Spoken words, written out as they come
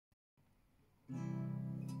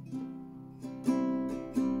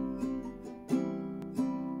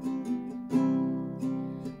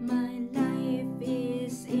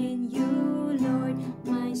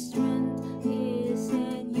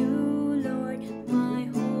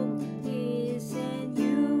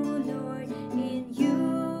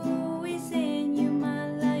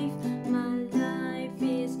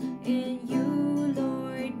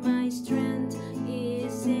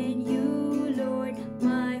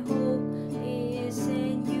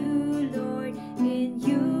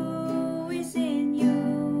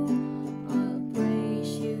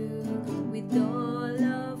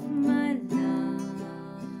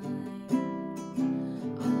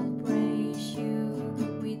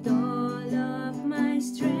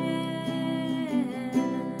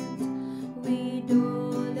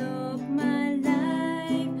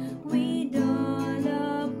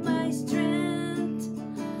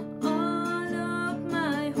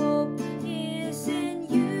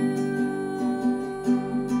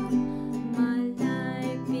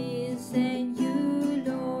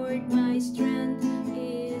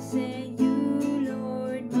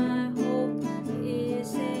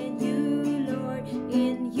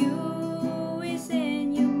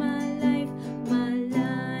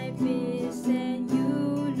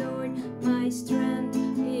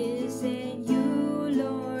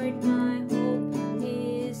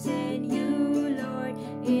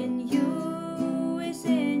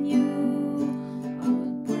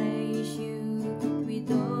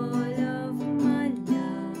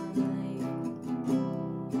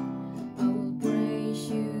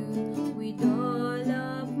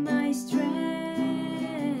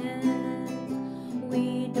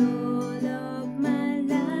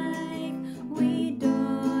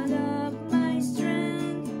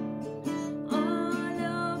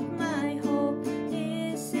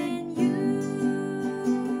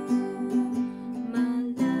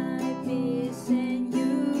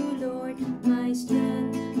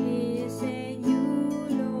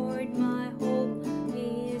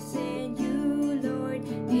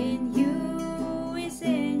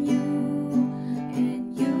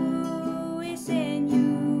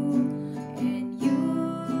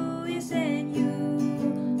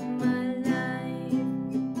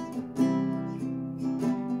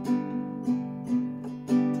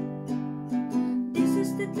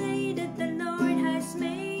the day that the Lord has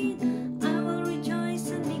made. I will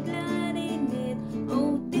rejoice and be glad in it.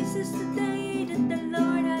 Oh, this is the day that the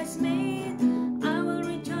Lord has made. I will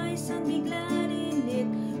rejoice and be glad in it.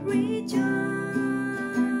 Rejoice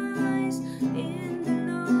in the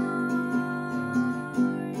Lord.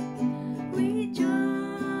 Rejoice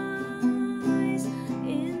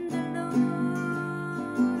in the Lord.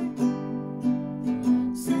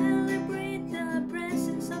 Celebrate the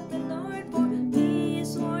presence of the Lord, for He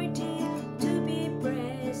is worthy to be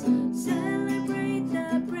praised. Celebrate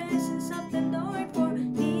the presence of the Lord, for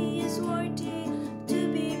He is worthy to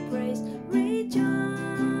be praised. Rejoice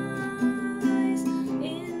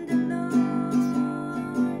in the Lord.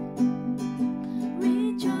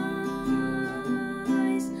 Rejoice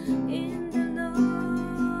in the Lord.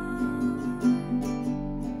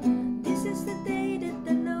 This is the day that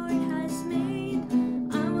the Lord has made.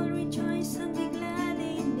 I will rejoice and be glad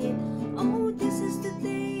in it. Oh, this is the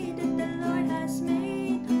day that the Lord has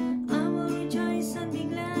made. I will rejoice and be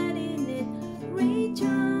glad in it. Rejoice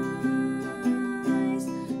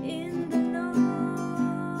in the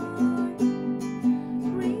Lord.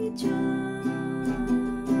 Rejoice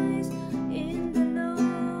in the Lord.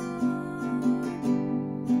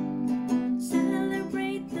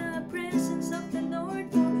 Celebrate the presence of the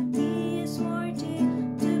Lord, for He is worthy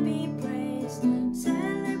to be praised.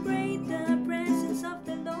 Celebrate the presence of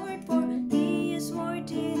the Lord, for He is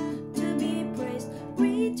worthy to be praised.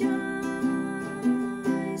 Rejoice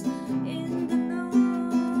in the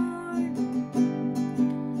Lord.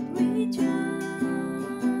 Rejoice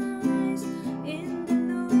in the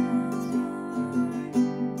Lord.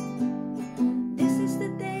 This is the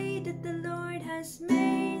day that the Lord has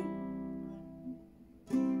made.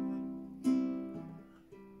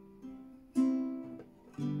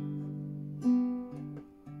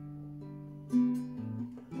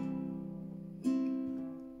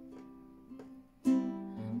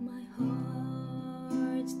 My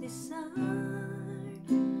heart's desire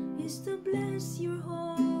is to bless your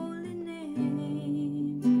holy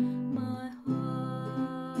name. My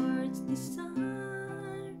heart's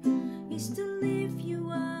desire is to lift you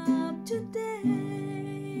up today.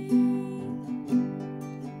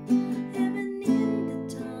 Even in the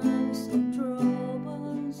times of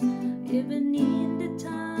troubles, even in the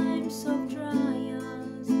times of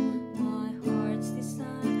trials, my heart's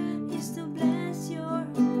desire is to bless your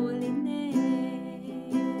holy name.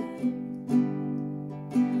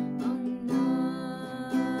 Ang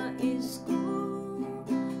nais ko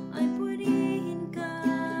ay purihin ka,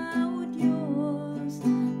 O Diyos.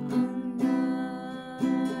 Ang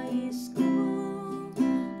nais ko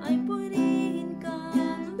ay purihin ka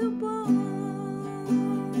ng lubos.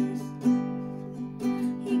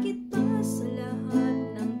 Higit pa sa lahat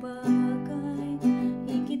ng bagay,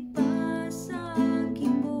 higit pa sa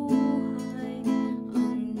aking buhay,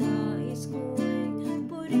 ang nais ko ay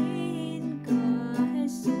purihin ka,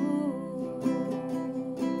 Jesus.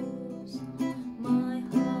 My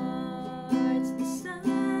heart's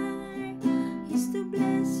desire is to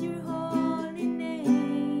bless your holy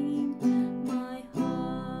name. My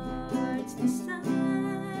heart's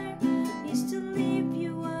desire is to lift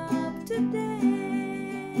you up today.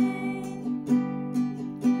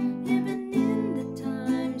 Even in the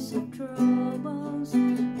times of troubles,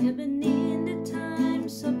 even in the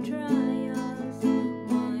times of trials,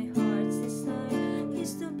 my heart's desire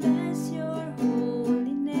is to bless your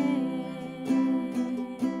holy name.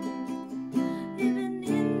 Even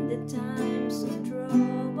in the times of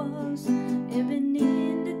troubles, even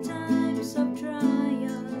in the times of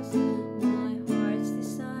trials, my heart's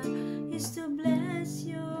desire is to bless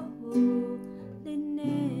your holy name.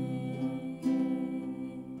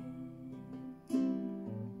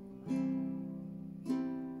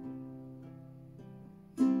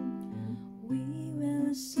 We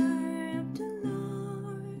will